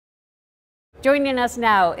Joining us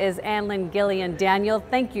now is Lynn-Gillian Daniel.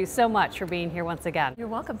 Thank you so much for being here once again. You're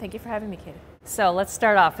welcome. Thank you for having me, Katie. So let's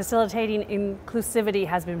start off. Facilitating inclusivity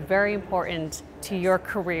has been very important to your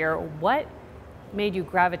career. What made you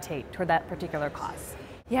gravitate toward that particular cause?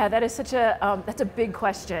 Yeah, that is that's a big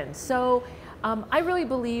question. So I really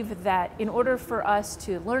believe that in order for us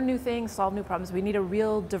to learn new things, solve new problems, we need a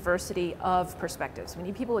real diversity of perspectives. We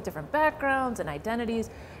need people with different backgrounds and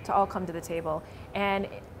identities to all come to the table. And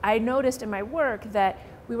I noticed in my work that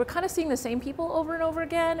we were kind of seeing the same people over and over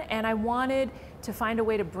again, and I wanted to find a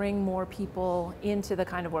way to bring more people into the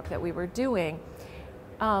kind of work that we were doing.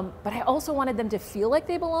 But I also wanted them to feel like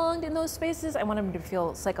they belonged in those spaces. I wanted them to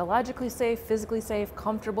feel psychologically safe, physically safe,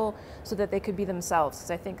 comfortable, so that they could be themselves.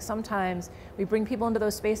 Because I think sometimes we bring people into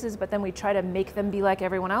those spaces, but then we try to make them be like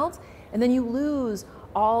everyone else, and then you lose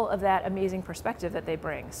all of that amazing perspective that they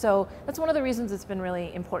bring. So that's one of the reasons it's been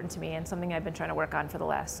really important to me and something I've been trying to work on for the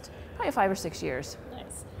last probably 5 or 6 years.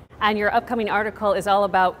 Nice. And your upcoming article is all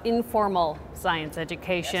about informal science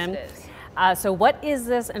education. Yes, it is. So what is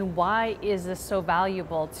this and why is this so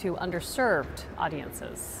valuable to underserved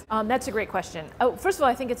audiences? That's a great question. Oh, first of all,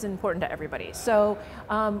 I think it's important to everybody. So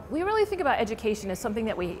we really think about education as something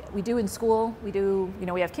that we do in school. We do,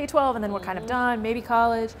 we have K-12 and then we're kind of done, maybe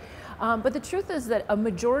college. But the truth is that a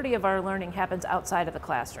majority of our learning happens outside of the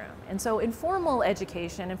classroom. And so informal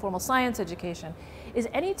education, informal science education, is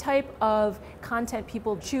any type of content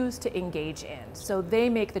people choose to engage in. So they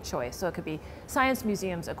make the choice. So it could be science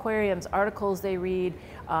museums, aquariums, articles they read,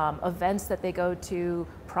 events that they go to,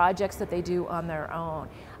 projects that they do on their own.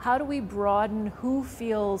 How do we broaden who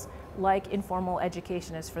feels like informal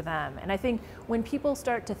education is for them? And I think when people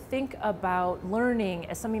start to think about learning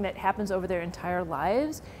as something that happens over their entire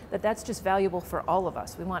lives, that's just valuable for all of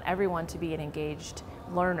us. We want everyone to be an engaged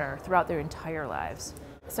learner throughout their entire lives.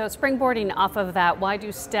 So springboarding off of that, why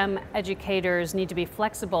do STEM educators need to be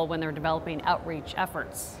flexible when they're developing outreach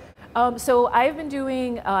efforts? So I've been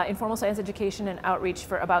doing informal science education and outreach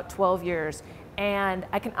for about 12 years. And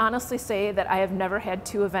I can honestly say that I have never had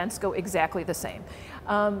 2 events go exactly the same.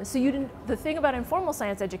 The thing about informal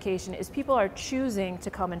science education is people are choosing to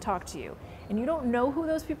come and talk to you. And you don't know who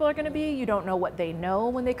those people are going to be. You don't know what they know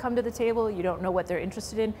when they come to the table. You don't know what they're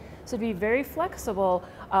interested in. So to be very flexible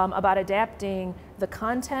about adapting the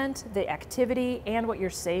content, the activity, and what you're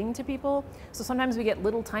saying to people. So sometimes we get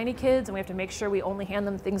little tiny kids and we have to make sure we only hand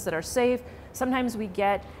them things that are safe. Sometimes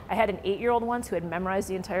I had an 8-year-old once who had memorized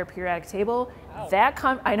the entire periodic table.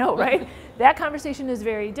 Wow. I know, right? That conversation is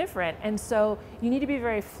very different. And so you need to be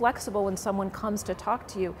very flexible when someone comes to talk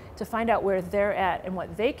to you to find out where they're at and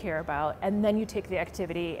what they care about. And then you take the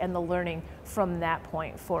activity and the learning from that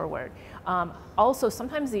point forward. Also,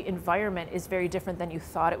 sometimes the environment is very different than you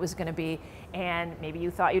thought it was going to be. And maybe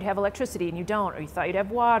you thought you'd have electricity and you don't, or you thought you'd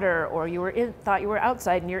have water, or thought you were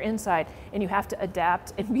outside and you're inside, and you have to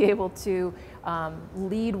adapt and be able to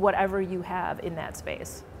lead whatever you have in that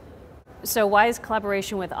space. So why is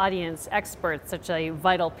collaboration with audience experts such a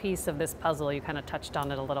vital piece of this puzzle? You kind of touched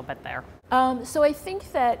on it a little bit there. So I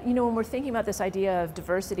think that, when we're thinking about this idea of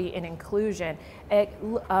diversity and inclusion, it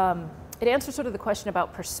answers sort of the question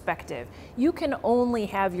about perspective. You can only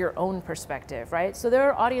have your own perspective, right? So there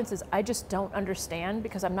are audiences I just don't understand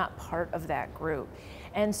because I'm not part of that group.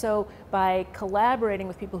 And so by collaborating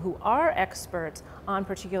with people who are experts on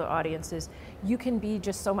particular audiences, you can be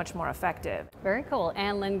just so much more effective. Very cool.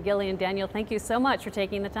 And Lynn-Gillian Daniel, thank you so much for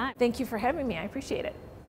taking the time. Thank you for having me. I appreciate it.